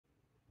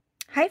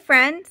Hi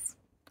friends,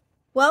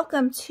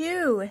 welcome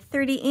to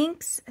 30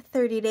 Inks,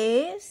 30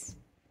 Days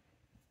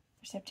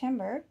for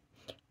September,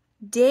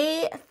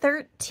 day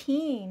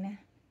 13.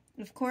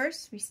 Of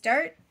course, we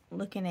start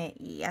looking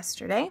at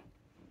yesterday,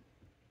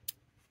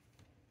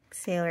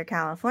 Sailor,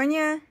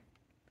 California.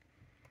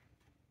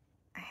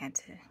 I had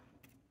to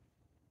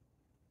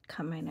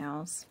cut my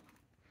nails.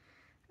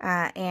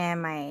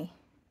 And my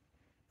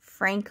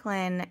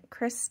Franklin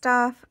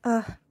Christoph.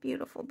 Oh,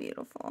 beautiful,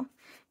 beautiful.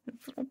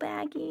 Little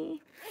baggie.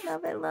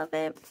 Love it, love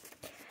it.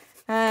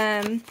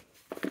 We're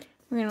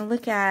going to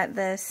look at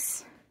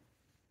this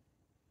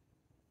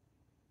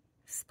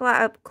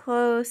splat up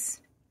close.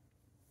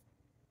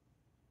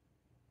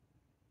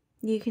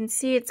 You can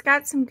see it's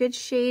got some good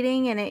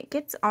shading and it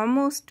gets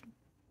almost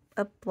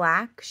a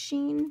black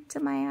sheen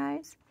to my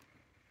eyes.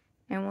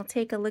 And we'll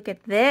take a look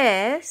at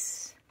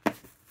this,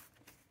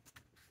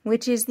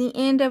 which is the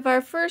end of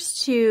our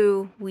first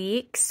 2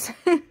 weeks.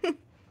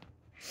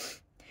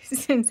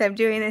 Since I'm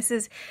doing this,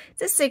 it's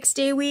a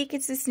 6-day week.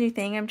 It's this new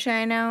thing I'm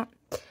trying out.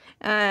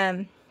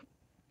 JK.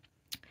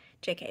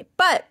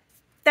 But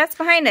that's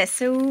behind us.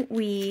 So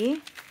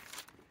we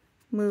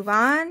move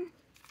on.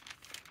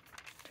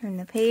 Turn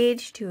the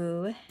page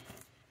to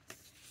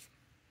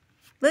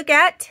look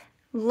at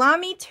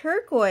Lamy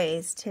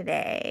Turquoise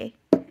today.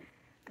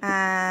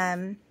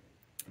 This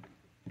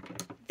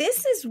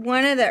is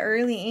one of the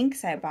early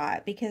inks I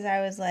bought because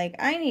I was like,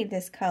 I need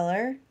this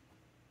color.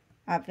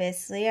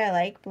 Obviously, I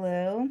like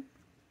blue.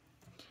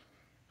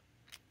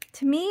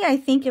 To me, I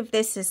think of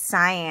this as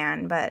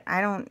cyan, but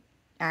I don't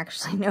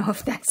actually know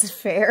if that's a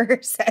fair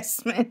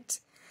assessment.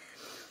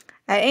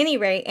 At any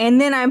rate,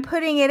 and then I'm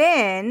putting it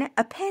in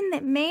a pen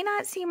that may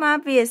not seem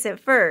obvious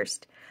at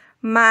first.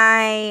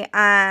 My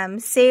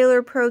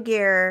Sailor Pro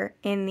Gear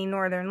in the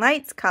Northern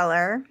Lights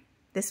color.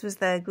 This was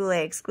the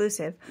Goulet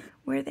exclusive,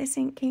 where this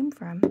ink came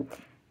from.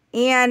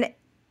 And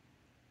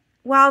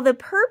while the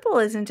purple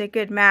isn't a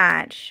good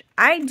match,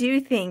 I do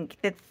think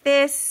that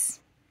this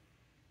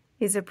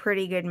is a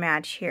pretty good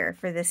match here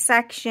for this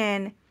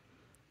section,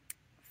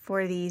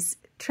 for these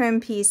trim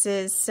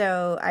pieces.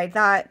 So I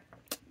thought,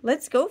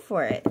 let's go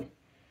for it.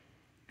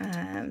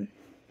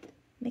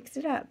 Mix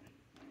it up.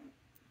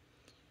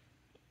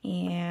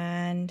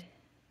 And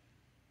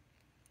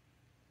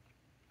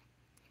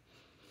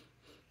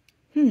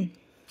I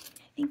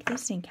think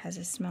this ink has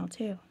a smell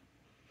too.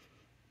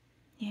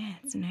 Yeah,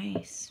 it's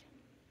nice.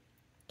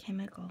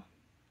 Chemical.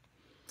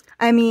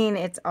 I mean,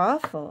 it's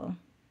awful.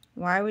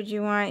 Why would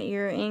you want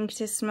your ink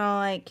to smell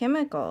like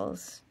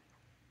chemicals?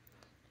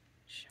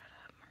 Shut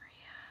up,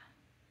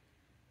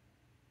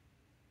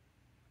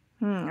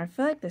 Maria. I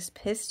feel like this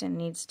piston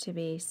needs to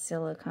be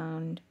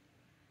siliconed.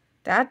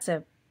 That's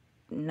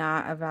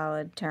not a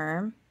valid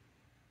term.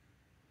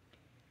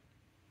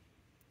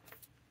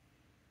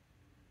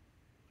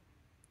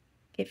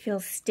 It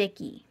feels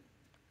sticky.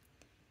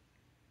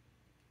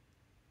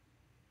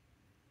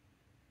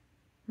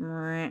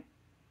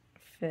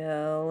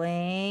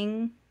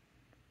 Filling.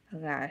 Oh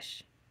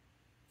gosh.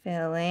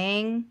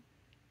 Filling.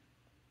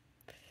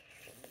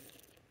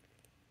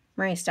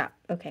 Maria, stop.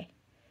 Okay.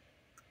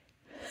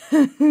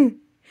 It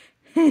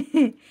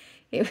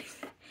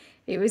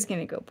was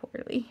gonna go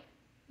poorly.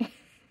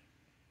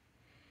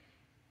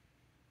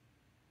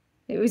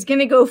 It was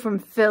gonna go from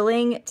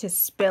filling to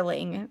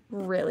spilling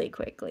really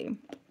quickly.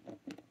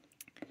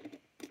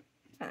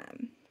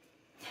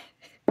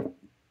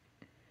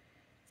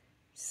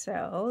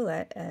 So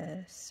let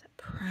us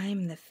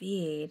prime the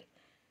feed.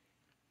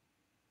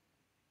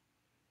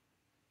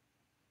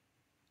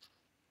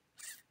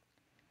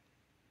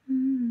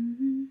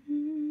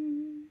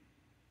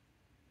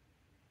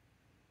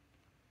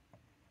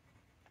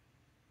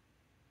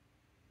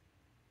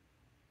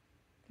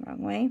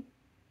 Wrong way.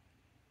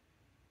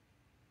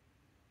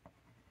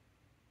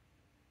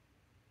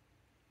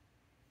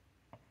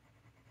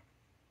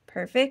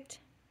 Perfect.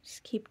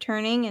 Just keep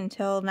turning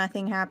until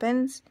nothing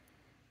happens.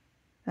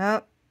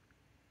 Oh,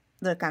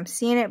 look, I'm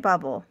seeing it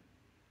bubble.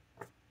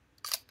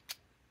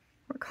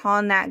 We're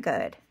calling that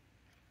good.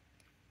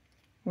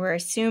 We're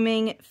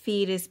assuming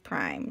feed is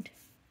primed.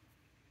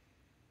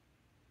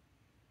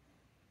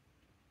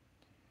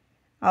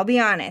 I'll be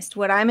honest,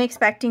 what I'm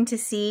expecting to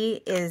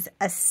see is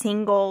a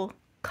single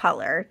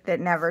color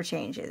that never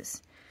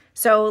changes.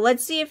 So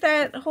let's see if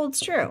that holds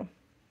true.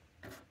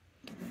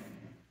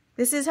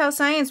 This is how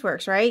science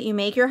works, right? You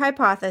make your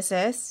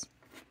hypothesis,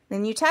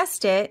 then you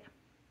test it,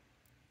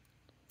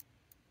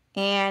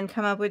 and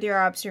come up with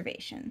your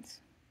observations.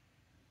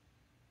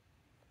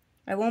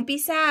 I won't be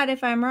sad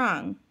if I'm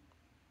wrong,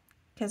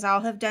 because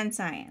I'll have done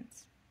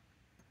science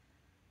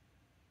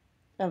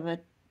of a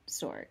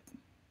sort.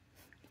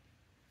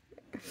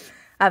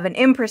 Of an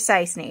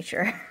imprecise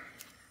nature.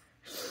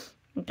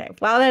 Okay,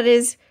 while that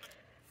is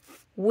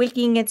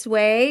wicking its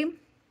way,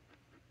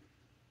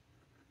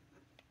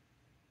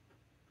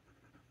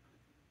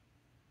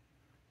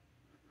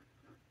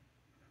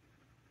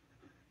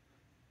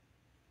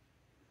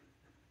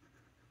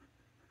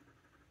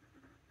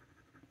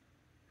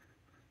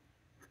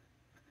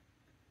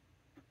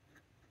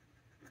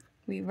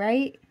 we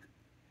write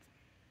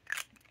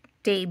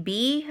day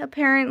B,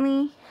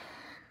 apparently.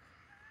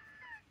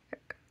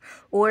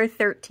 Or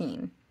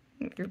 13.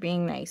 You're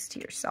being nice to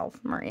yourself,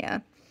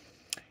 Maria.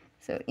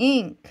 So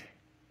ink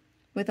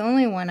with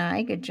only one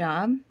eye. Good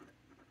job.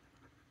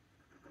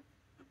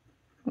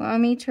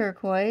 Lamy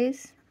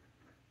Turquoise.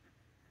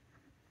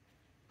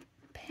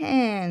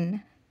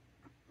 Pen.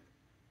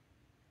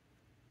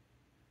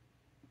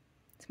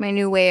 It's my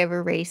new way of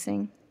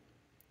erasing.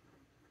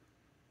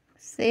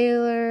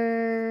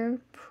 Sailor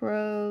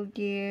Pro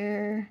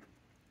Gear.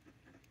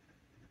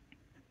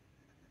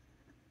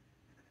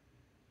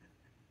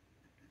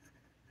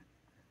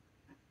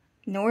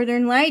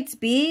 Northern Lights,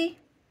 B.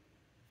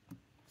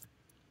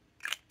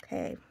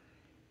 Okay.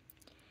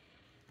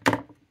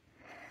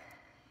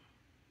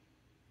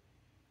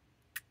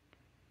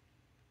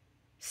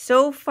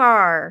 So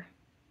far,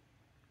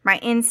 my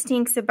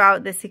instincts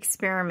about this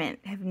experiment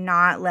have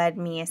not led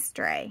me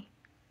astray.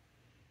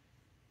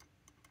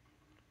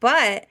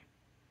 But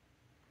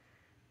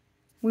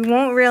we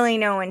won't really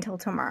know until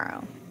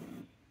tomorrow.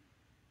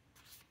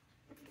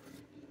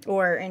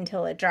 Or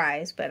until it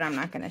dries, but I'm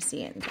not going to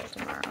see it until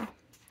tomorrow.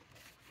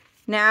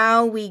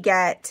 Now we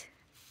get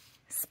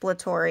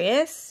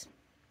Splatorius.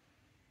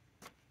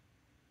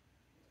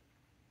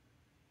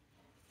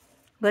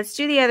 Let's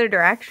do the other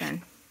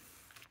direction.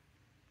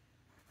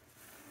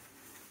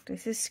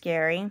 This is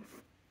scary.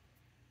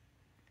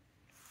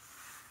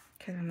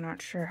 Because I'm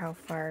not sure how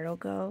far it'll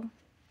go.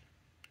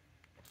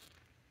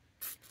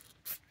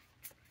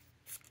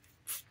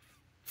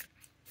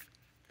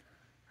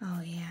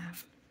 Oh yeah.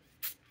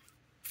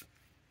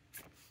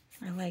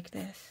 I like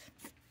this.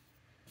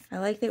 I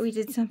like that we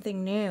did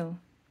something new.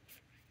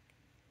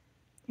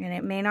 And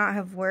it may not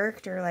have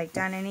worked or like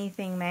done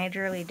anything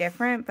majorly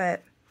different,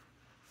 but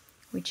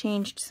we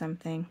changed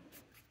something.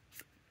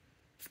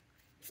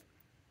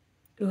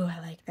 Ooh, I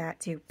like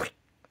that too.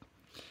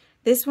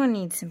 This one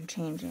needs some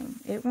changing.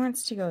 It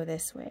wants to go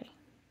this way.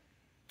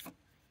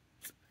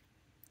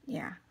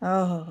 Yeah.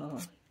 Oh,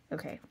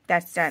 okay.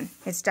 That's done.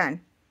 It's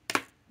done.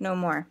 No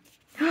more.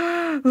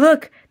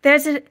 Look,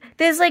 there's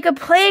like a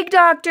plague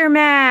doctor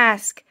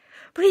mask.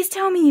 Please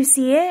tell me you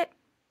see it.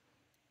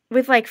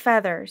 With like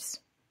feathers.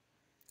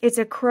 It's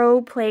a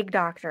crow plague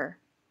doctor.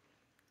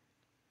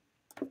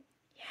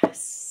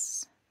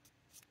 Yes.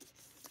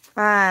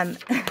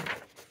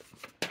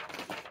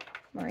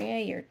 Maria,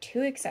 you're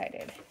too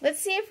excited. Let's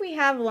see if we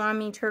have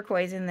Lamy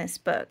Turquoise in this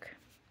book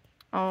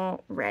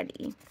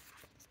already.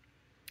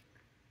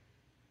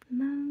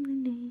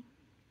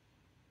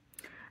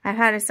 I've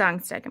had a song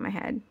stuck in my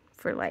head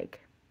for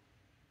like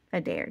a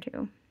day or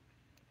two.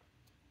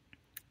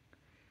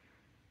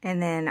 And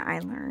then I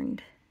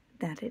learned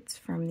that it's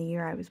from the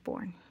year I was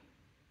born.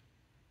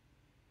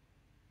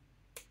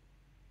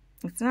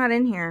 It's not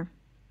in here.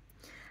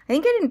 I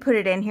think I didn't put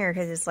it in here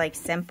because it's like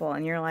simple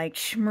and you're like,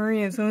 shh,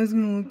 Maria, it's always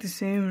going to look the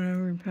same in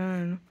every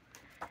pen.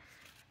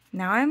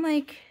 Now I'm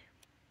like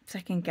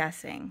second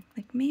guessing.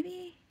 Like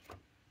maybe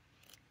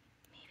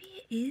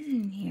it is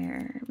in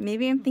here.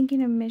 Maybe I'm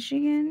thinking of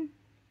Michigan.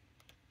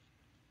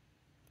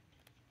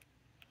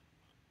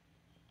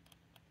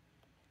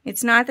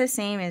 It's not the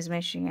same as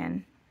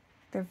Michigan.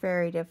 They're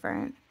very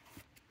different.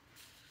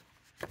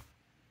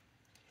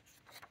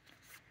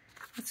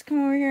 Let's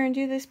come over here and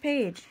do this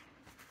page.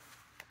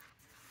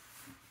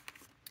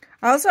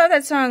 I also have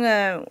that song,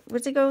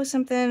 what's it go?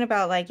 Something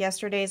about like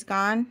yesterday's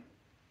gone.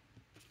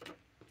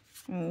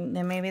 And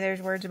then maybe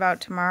there's words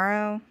about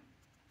tomorrow.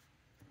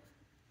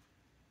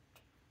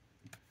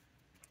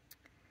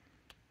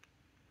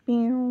 I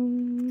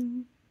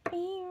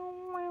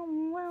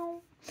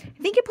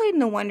think it played in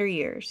the Wonder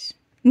Years.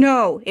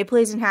 No, it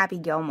plays in Happy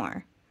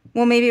Gilmore.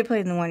 Well, maybe it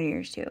played in the Wonder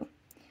Years too.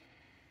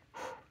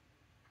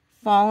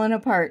 Falling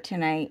apart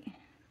tonight.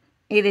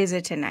 It is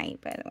a tonight,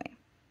 by the way.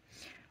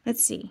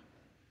 Let's see.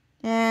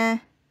 Hey,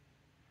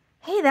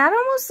 that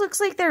almost looks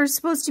like there's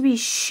supposed to be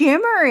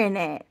shimmer in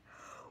it.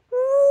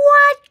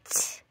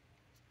 What?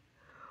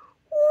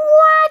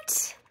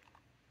 What?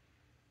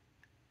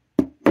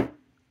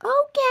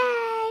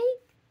 Okay.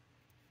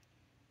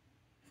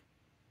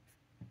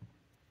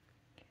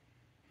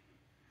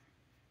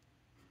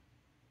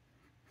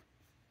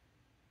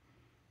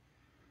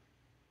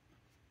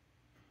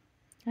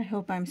 I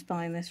hope I'm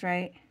spelling this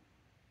right.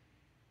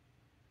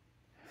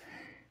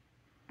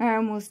 I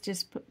almost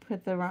just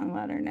put the wrong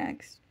letter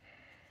next.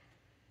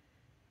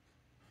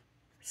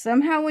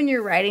 Somehow when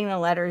you're writing the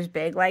letters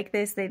big like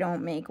this, they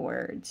don't make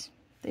words.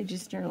 They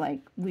just are like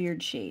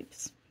weird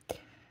shapes.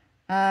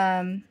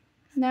 9,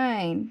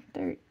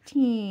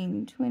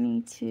 13,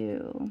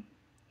 22.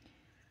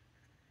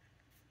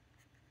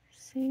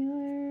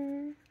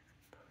 Sailor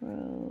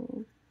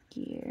Pro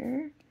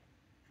Gear.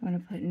 I'm going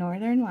to put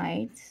Northern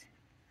Lights.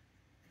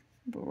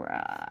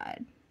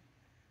 Broad.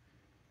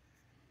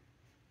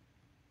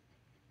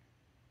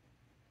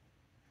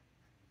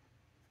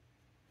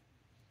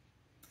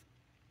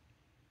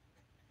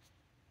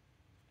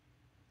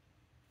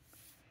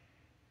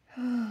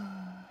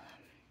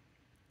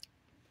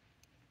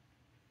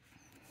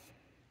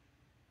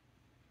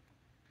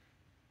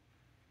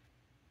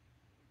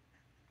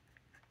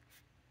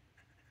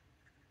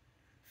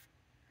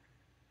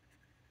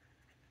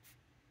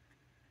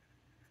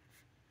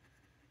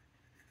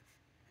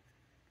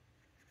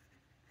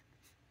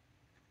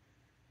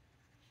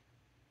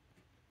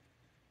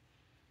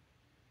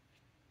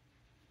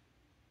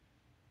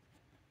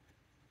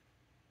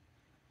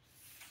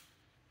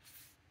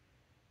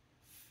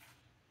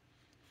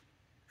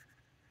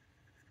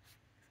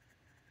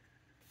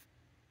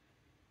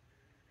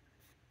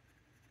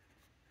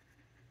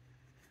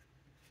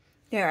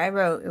 There, I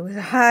wrote, it was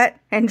a hot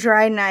and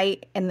dry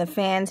night and the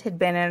fans had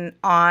been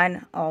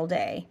on all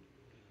day.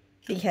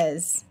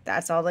 Because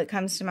that's all that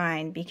comes to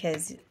mind,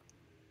 because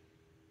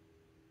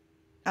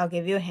I'll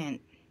give you a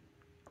hint.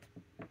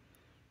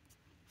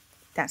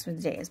 That's what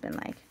the day has been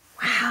like.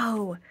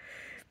 Wow.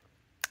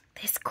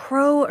 This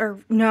crow, or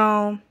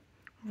no,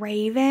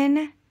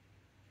 raven,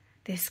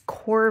 this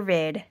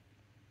corvid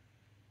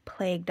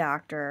plague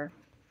doctor.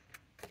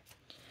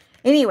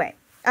 Anyway,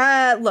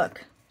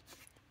 look,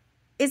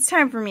 it's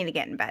time for me to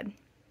get in bed.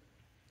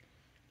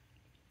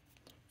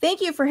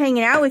 Thank you for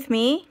hanging out with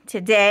me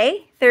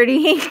today. 30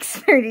 weeks,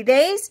 30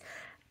 days,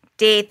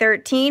 day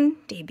 13,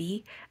 day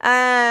B.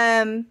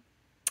 I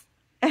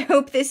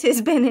hope this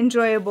has been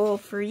enjoyable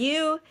for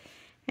you,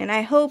 and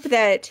I hope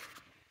that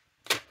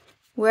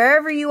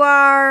wherever you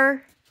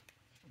are,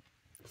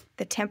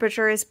 the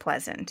temperature is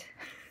pleasant.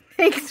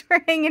 Thanks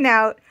for hanging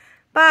out.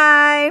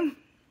 Bye.